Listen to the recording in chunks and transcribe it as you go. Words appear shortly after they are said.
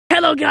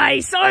Yo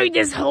guys, sorry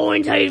this whole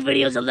entire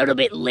video is a little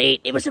bit late.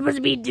 It was supposed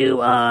to be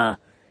due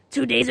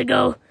 2 days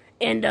ago,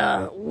 and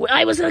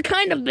I was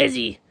kind of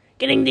busy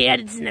getting the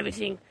edits and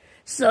everything.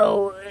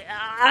 So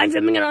I'm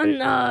filming it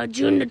on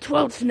June the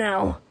 12th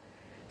now.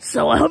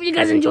 So I hope you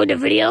guys enjoyed the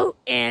video,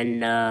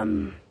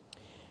 and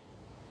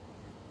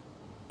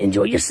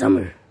enjoy your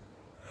summer.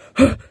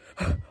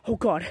 Oh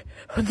god,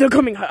 they're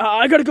coming.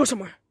 I gotta go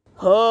somewhere.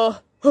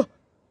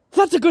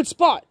 That's a good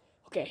spot.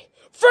 Okay,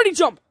 Freddy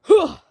jump.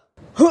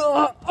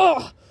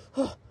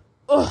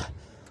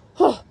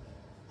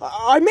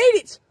 I made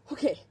it.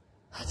 Okay,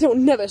 they'll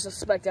never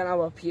suspect that I'm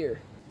up here.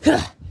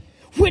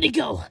 Where'd he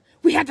go?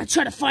 We have to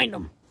try to find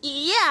him.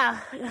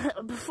 Yeah,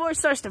 before it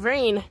starts to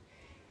rain.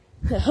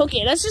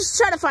 Okay, let's just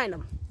try to find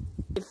him.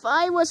 If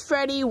I was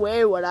Freddy,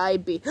 where would I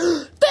be? There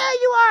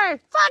you are!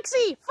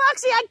 Foxy!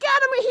 Foxy, I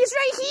got him! He's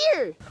right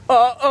here!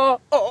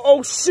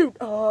 Oh, shoot.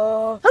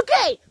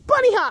 Okay,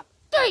 bunny hop.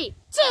 3,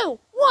 2,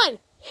 1,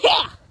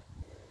 yeah!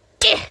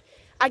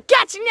 I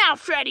got you now,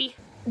 Freddy.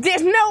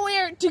 There's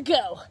nowhere to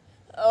go.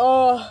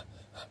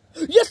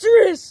 Yes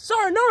there is!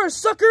 Sayonara,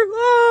 sucker!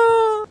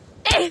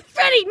 Hey,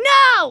 Freddy,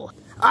 no!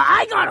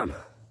 I got him.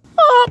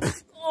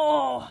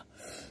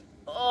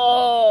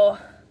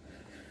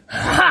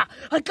 Ha!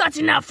 I got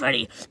you now,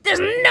 Freddy. There's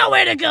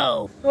nowhere to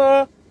go.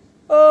 Hold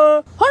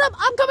up,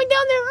 I'm coming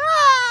down there.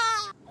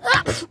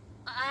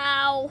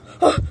 Ow.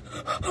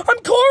 I'm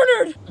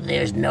cornered.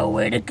 There's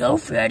nowhere to go,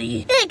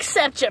 Freddy.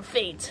 Accept your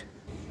fate.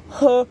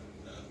 No!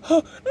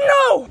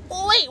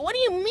 Wait, what do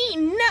you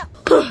mean, no?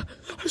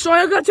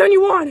 Sorry, I got to turn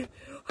you on.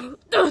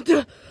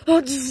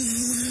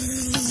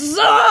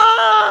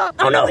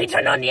 Oh no, he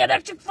turned on the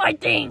electric fight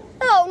thing.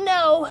 Oh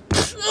no.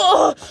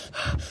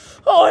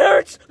 Oh, it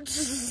hurts.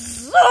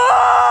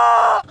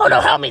 Oh no,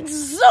 help me.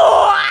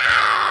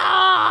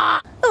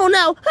 Oh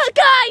no,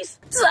 guys.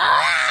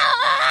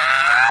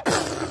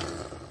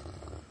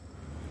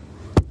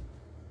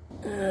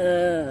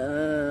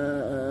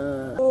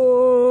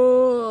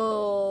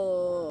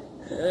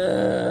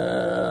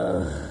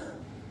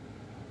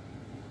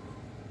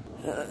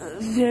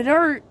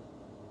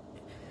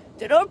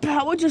 Did our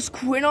power just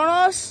quit on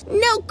us?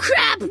 No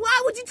crap!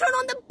 Why would you turn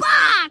on the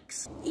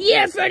box?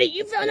 Yeah, Freddy,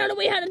 you found out a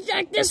way how to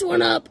jack this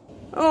one up.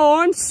 Oh,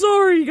 I'm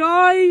sorry,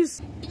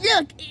 guys.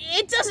 Look,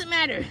 it doesn't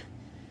matter.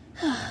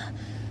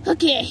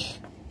 Okay.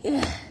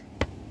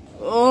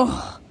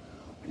 Oh,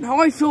 now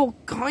I feel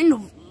kind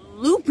of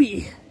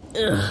loopy.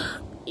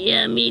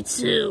 Yeah, me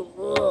too.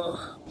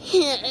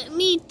 Yeah,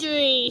 me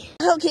 3.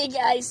 Okay,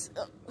 guys.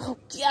 Oh,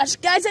 gosh,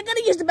 guys, I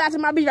gotta use the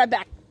bathroom. I'll be right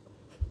back.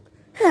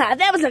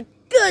 That was a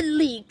good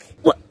leak.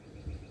 What?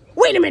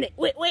 Wait a minute.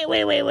 Wait.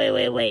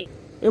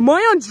 Am I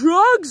on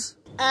drugs?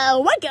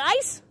 What,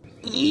 guys?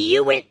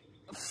 You went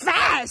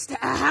fast.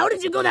 How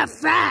did you go that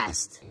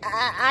fast?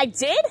 I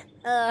did?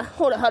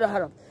 Hold on.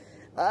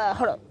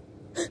 Hold on.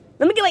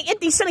 Let me get my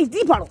empty Sunny's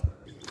D bottle.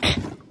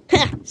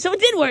 So it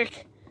did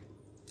work.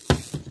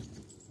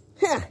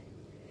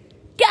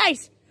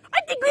 Guys,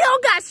 I think we all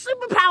got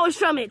superpowers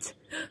from it.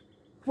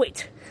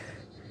 Wait.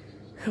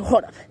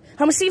 Hold up.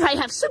 I'm gonna see if I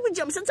have super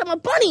jump since I'm a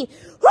bunny.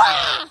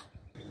 Ah!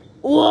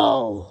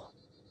 Whoa.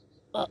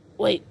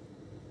 Wait.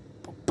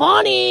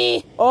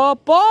 Bonnie!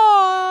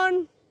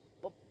 Bon!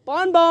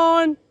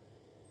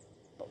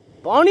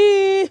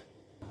 Bonnie!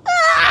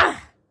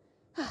 Ah!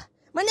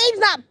 My name's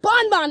not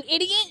Bon,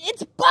 idiot.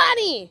 It's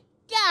Bonnie.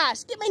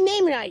 Gosh, get my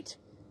name right.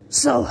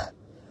 So,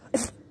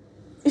 if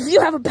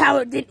you have a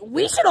power, then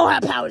we should all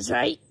have powers,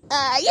 right?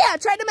 Yeah,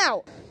 try them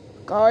out.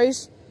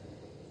 Guys,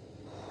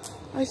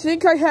 I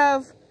think I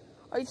have...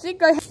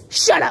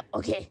 Shut up!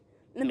 Okay,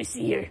 let me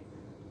see here.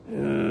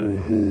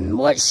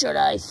 What should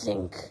I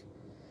think?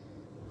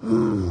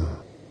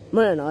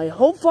 Man, I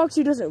hope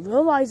Foxy doesn't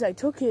realize I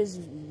took his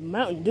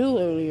Mountain Dew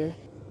earlier.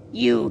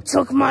 You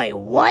took my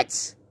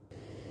what?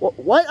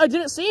 What? I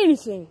didn't say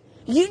anything.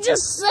 You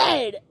just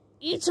said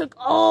you took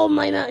all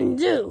my Mountain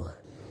Dew.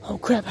 Oh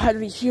crap, how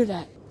did he hear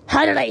that?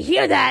 How did I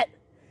hear that?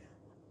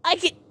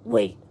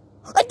 Wait.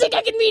 I think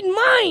I can read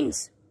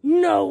minds!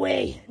 No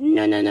way.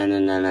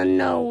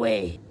 No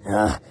way.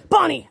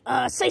 Bonnie,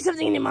 say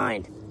something in your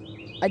mind.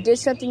 I did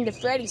something to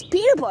Freddy's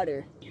peanut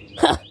butter.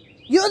 Huh.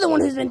 You're the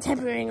one who's been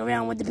tampering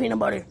around with the peanut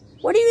butter.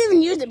 What do you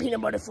even use the peanut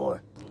butter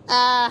for?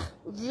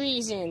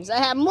 Reasons. I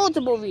have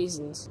multiple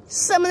reasons.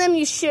 Some of them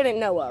you shouldn't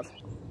know of.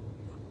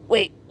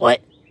 Wait,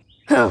 what?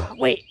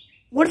 Wait.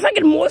 What if I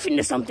could morph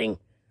into something?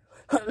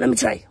 Let me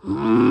try.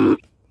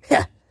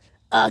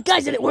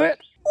 Guys, did it work?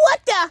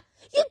 What the?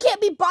 You can't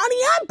be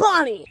Bonnie, I'm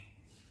Bonnie.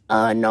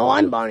 No,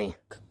 I'm Bonnie.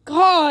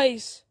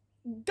 Guys,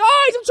 I'm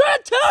trying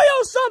to tell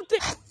you something.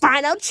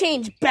 Fine, I'll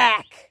change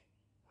back.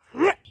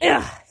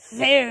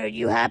 There,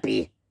 you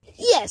happy?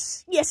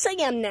 Yes, I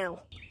am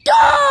now.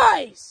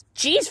 Guys!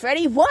 Jeez,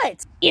 Freddy,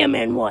 what? Yeah,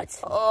 man, what?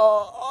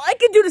 I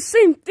can do the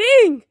same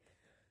thing.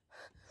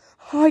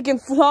 I can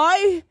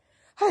fly.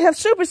 I have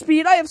super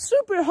speed. I have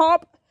super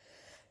hop.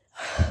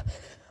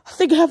 I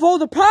think I have all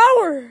the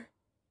power.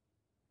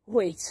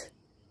 Wait,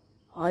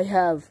 I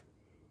have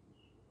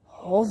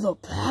all the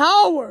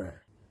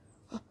power.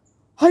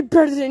 I'm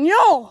better than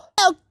y'all.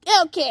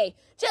 Okay,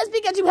 just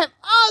because you have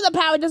all the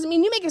power doesn't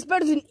mean you make us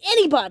better than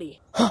anybody.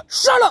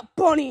 Shut up,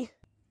 Bunny.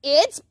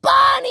 It's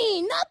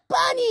Bonnie, not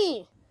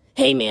Bunny.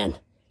 Hey, man,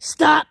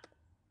 stop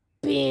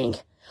being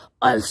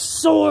a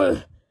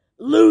sore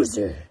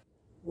loser.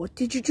 What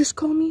did you just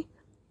call me?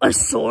 A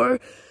sore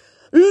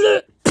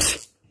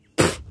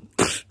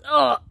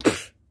Oh.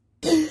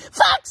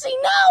 Foxy,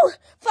 no!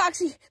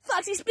 Foxy,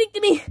 speak to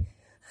me.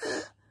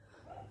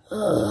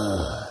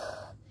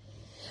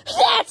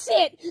 That's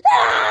it!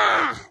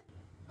 Ah!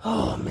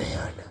 Oh,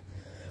 man.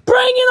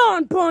 Bring it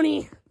on,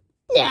 Bunny!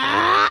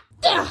 Ah!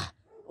 Ah!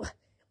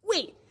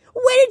 Wait,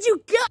 where did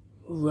you go?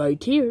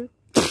 Right here.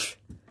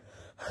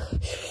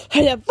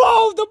 I have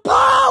all the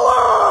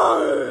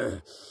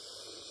power!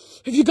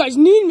 If you guys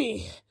need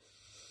me,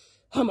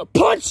 I'ma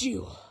punch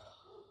you.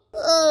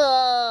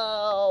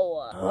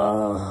 Oh.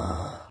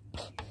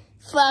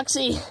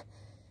 Foxy,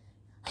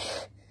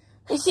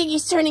 I think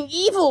he's turning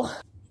evil.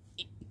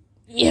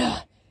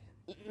 Yeah,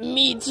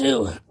 me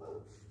too.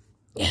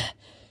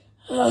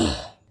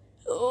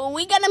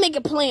 We gotta make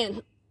a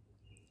plan.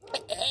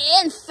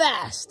 And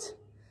fast.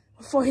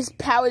 Before his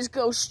powers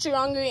go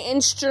stronger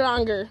and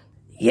stronger.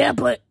 Yeah,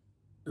 but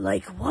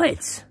like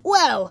what?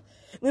 Well,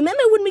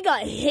 remember when we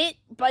got hit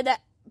by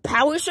that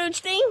power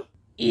surge thing?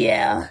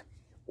 Yeah.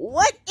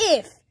 What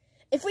if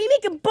we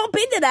make him bump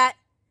into that,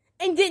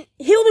 and then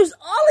he'll lose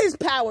all his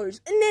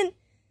powers, and then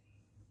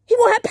he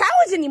won't have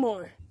powers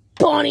anymore?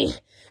 Bonnie,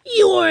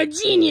 you are a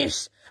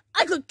genius.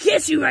 I could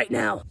kiss you right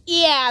now.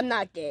 Yeah, I'm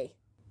not gay.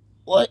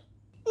 What?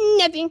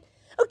 Nothing.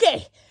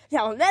 Okay,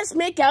 now let's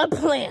make our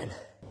plan.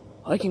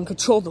 I can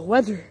control the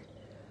weather.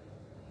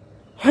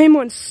 I'm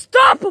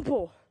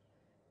unstoppable.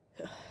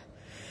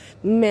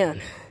 Man,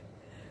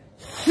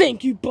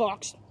 thank you,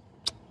 Box.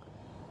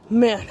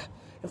 Man,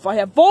 if I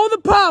have all the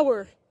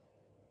power,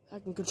 I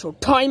can control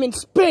time and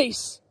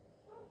space.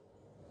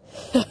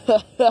 And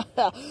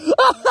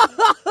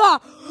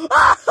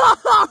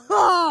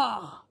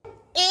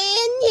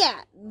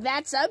yeah,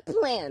 that's our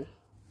plan.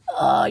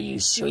 Are you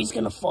sure he's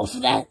gonna fall for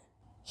that?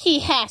 He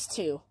has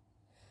to.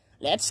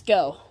 Let's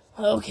go.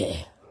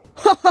 Okay.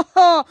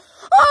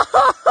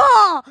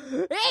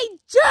 Hey,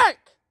 jerk!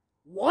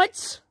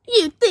 What?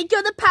 You think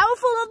you're the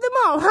powerful of them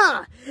all,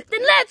 huh?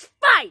 Then let's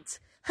fight!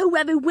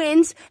 Whoever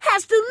wins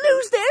has to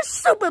lose their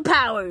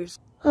superpowers.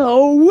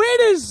 Oh,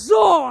 it is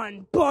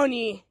on,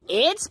 Bunny!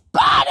 It's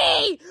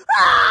Bunny!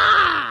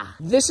 Ah!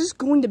 This is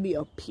going to be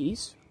a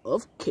piece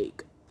of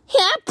cake.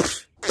 Yep.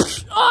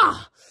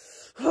 Ah!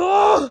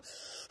 Oh!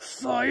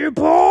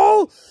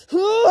 Fireball!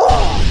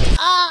 Oh!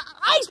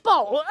 Ice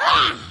ball!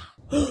 Ah!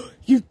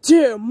 You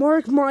dare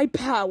mark my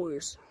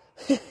powers!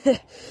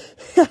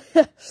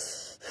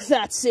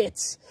 That's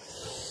it.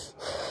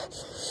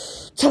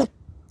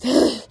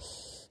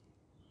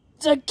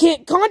 I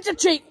can't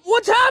concentrate!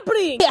 What's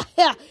happening?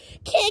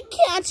 Can't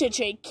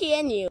concentrate,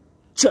 can you?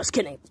 Just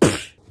kidding.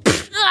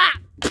 Ah!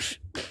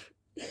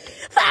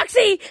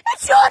 Foxy,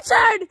 it's your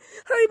turn!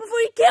 Hurry before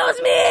he kills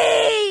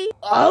me!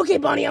 Okay,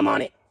 Bunny, I'm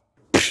on it.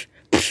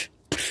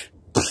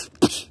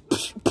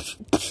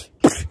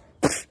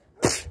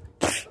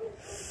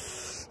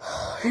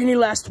 Any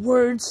last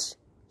words?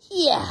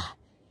 Yeah.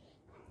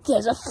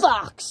 There's a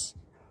fox.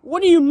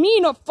 What do you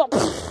mean, a fox?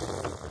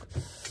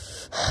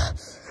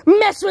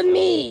 Mess with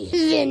me,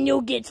 then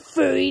you'll get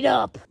furried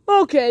up.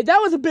 Okay, that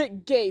was a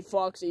bit gay,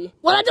 Foxy.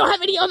 Well, I don't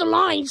have any other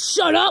lines.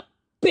 Shut up,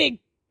 big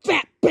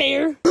fat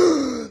bear.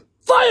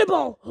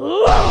 Fireball!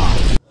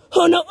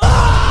 Oh no!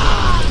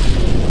 Ah!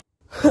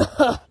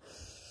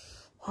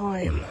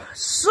 I'm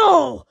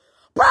so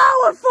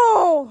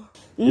powerful!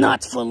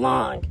 Not for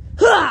long.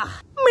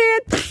 Ah!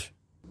 Man!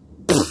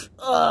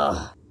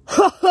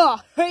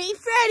 Hey,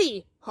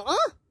 Freddy!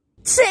 Huh?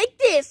 Take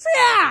this!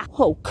 Ah!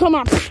 Oh, come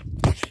on.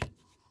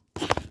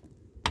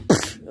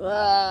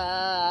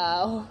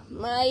 Wow,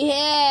 my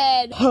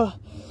head!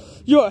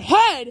 Your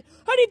head?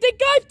 How do you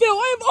think I feel?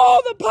 I have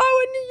all the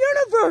power in the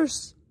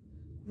universe!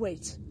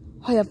 Wait,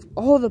 I have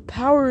all the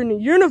power in the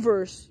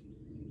universe?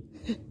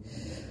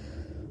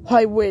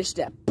 I wish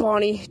that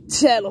Bonnie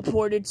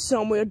teleported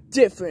somewhere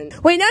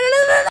different. Wait, no!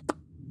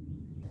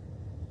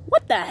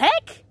 What the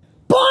heck?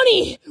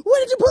 Bonnie!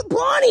 Where did you put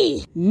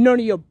Bonnie? None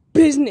of your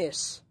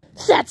business.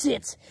 That's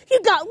it! You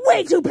got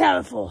way too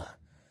powerful!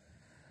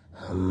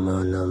 Hamburger,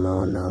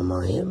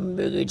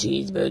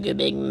 cheeseburger,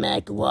 Big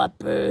Mac,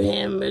 Whopper.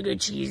 Hamburger,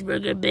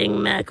 cheeseburger, Big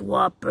Mac,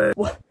 Whopper.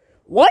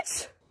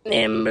 What?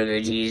 Hamburger,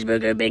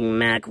 cheeseburger, Big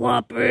Mac,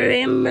 Whopper.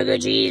 Hamburger,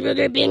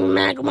 cheeseburger, Big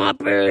Mac,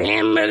 Whopper.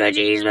 Hamburger,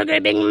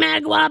 cheeseburger, Big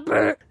Mac,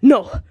 Whopper.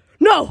 No!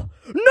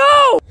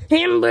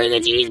 Hamburger,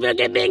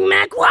 cheeseburger, Big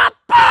Mac,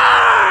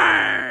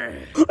 Whopper.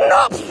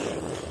 No!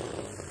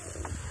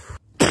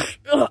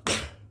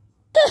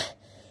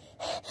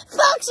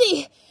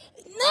 Foxy!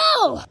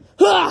 No!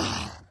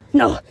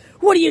 No,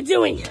 what are you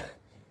doing?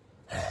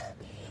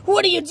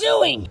 What are you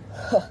doing?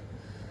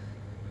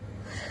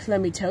 Let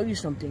me tell you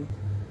something.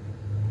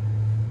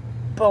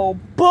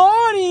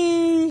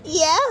 Bonnie!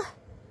 Yeah?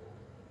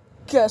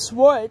 Guess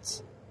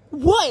what?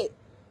 What?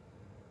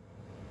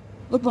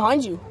 Look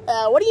behind you.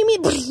 What do you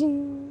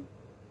mean?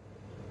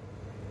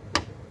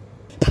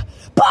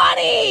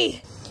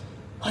 Bonnie!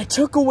 I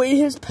took away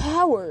his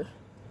power.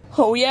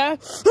 Oh, yeah?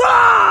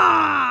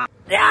 Ah!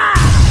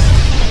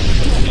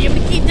 Ah! Be able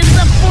to keep this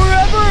up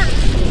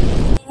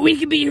forever. We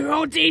could be here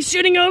all day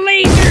shooting a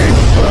laser.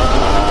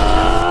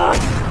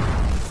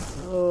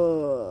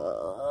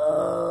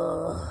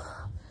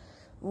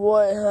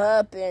 What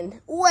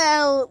happened?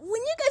 Well,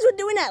 when you guys were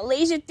doing that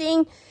laser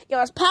thing,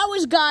 his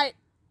powers got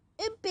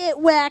a bit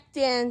whacked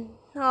and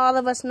all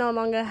of us no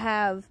longer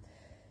have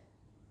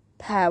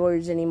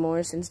powers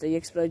anymore since the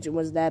explosion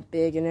was that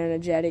big and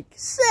energetic.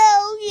 So,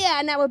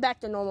 yeah, now we're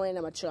back to normal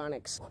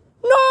animatronics.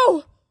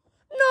 No!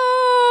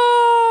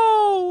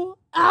 No!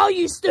 Oh,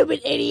 you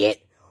stupid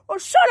idiot. Oh,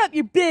 shut up,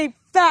 you big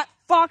fat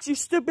fox, you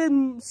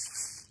stupid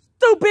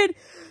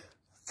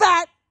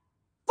fat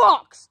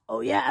fox. Oh,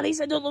 yeah, at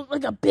least I don't look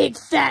like a big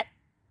fat...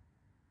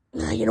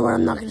 You know what,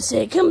 I'm not gonna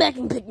say. Come back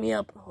and pick me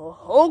up.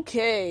 Oh,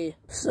 okay.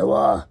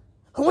 So,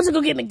 who wants to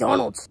go get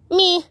McDonald's?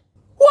 Me.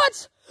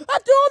 What?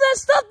 After all that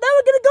stuff, now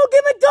we're gonna go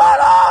get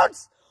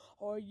McDonald's?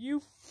 Are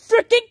you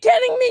freaking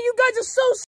kidding me? You guys are so